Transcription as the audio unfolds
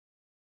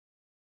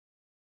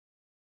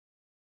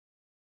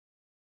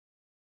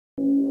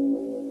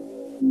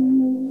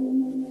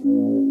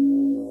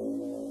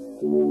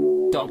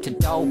Dr.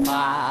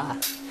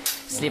 Dopamine,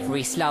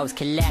 slippery slows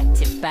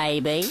collective,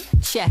 baby.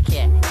 Check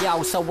it,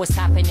 yo, so what's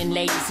happening,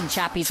 ladies and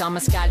chappies? I'm a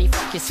scally,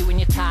 fuck your suit and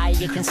your tie.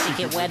 You can stick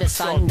it where the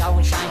sun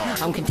don't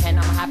shine. I'm content,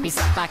 I'm happy,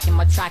 sat back in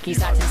my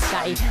trackies, acting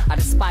scatty. I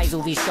despise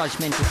all these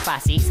judgmental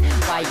fassies.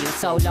 Why you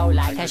so low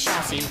like a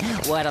chassis?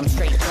 Word, I'm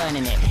straight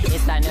burning it.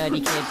 It's that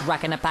nerdy kid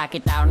racking a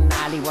packet down an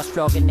alley. What's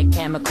flogging the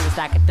chemicals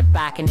like at the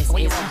back and it's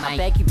I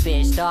beg you,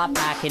 bitch, start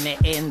packing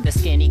it in. The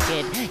skinny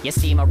kid, you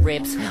see my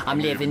ribs. I'm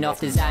living off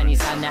the zanies,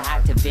 I'm the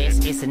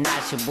activist. It's a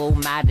natural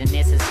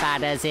madness, as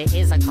bad as it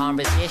is. I can't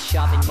resist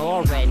shoving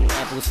more red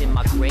devils in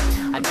my grip.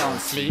 I don't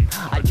sleep,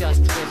 I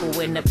just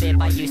dribble in the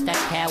bib. I used to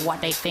care what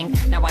they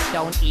think, now I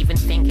don't even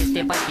think. It's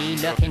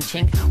Dibadee looking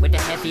chink with the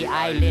heavy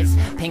eyelids.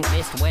 Pink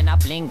list when I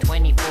blink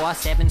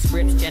 24/7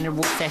 scripts.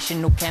 General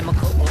session, no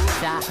chemical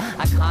boozer.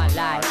 I can't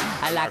lie,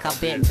 I like a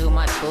bit too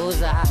much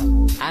boozer.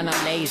 And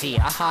I'm lazy,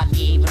 I hardly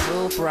even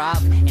move,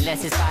 bruv.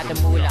 Unless it's by the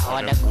moolah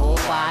or the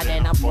copa,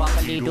 then I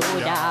probably do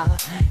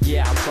that.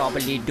 Yeah, I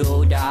probably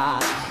do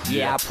that.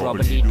 Yeah, I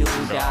probably do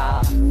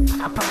that.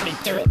 I'll probably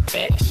do it,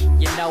 bitch.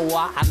 You know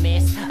what I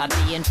miss?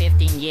 Being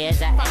 15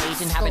 years at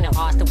age and having to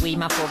ask the weed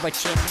man for a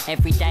chip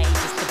every day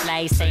just to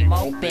play same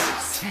old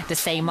bits, the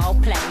same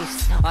old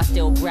place. I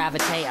still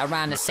gravitate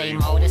around the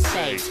same old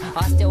estate.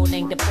 I still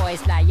link the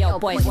boys like, yo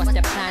boys, what's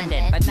the plan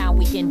then? But now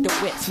we in the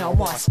whips, no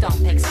more stop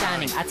pick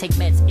standing. I take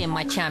meds in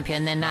my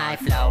champion, then I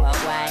flow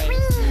away.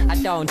 I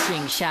don't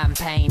drink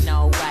champagne,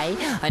 no way.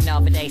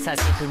 Another day I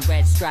sip in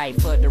red stripe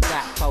for the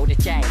rap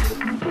protege.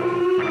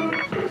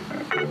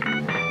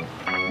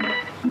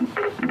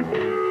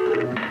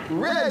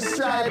 Red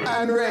Stripe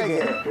and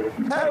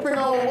Reggae, helping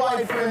our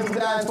white friends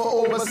dance for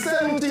over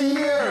 70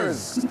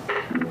 years.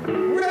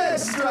 Red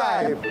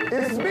Stripe,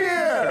 it's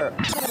beer.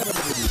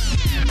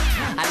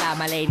 I love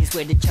my ladies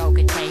with the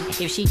choker chain.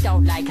 If she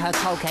don't like her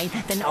cocaine,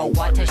 then oh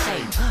what a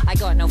shame. I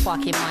got no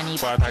fucking money,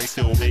 but I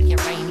still make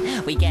it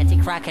rain. We get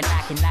it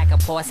crack-a-lacking like a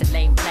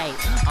porcelain plate.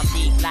 I'm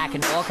deep like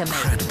an orca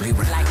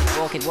mate. Like an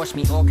orchid, watch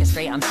me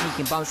orchestrate. I'm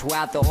sneaking bumps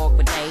throughout the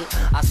awkward day.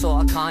 I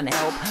sorta can't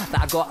help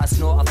that I got a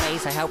snort of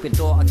face. I help your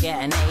daughter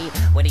get an A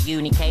with a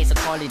uni case of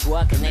college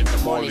work and then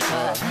demolish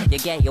her. You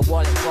get your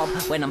wallet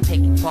robbed when I'm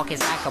picking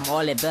pockets like I'm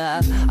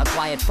Oliver.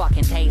 Acquired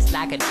fucking taste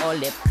like an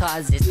olive,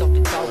 cause it's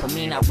Dr.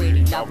 Dopamine. I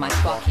really love my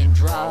fucking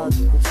drugs.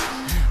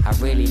 I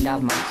really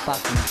love my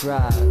fucking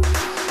drugs.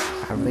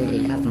 I really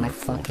love my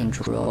fucking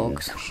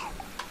drugs.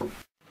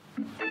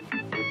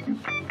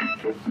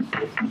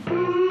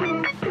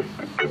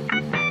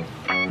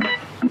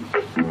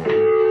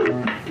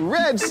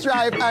 Red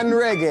Stripe and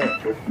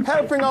Reggae,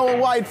 helping our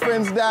white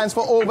friends dance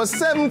for over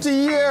 70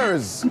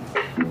 years.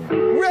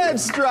 Red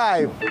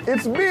Stripe,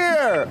 it's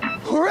beer.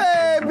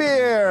 Hooray,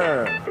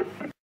 beer.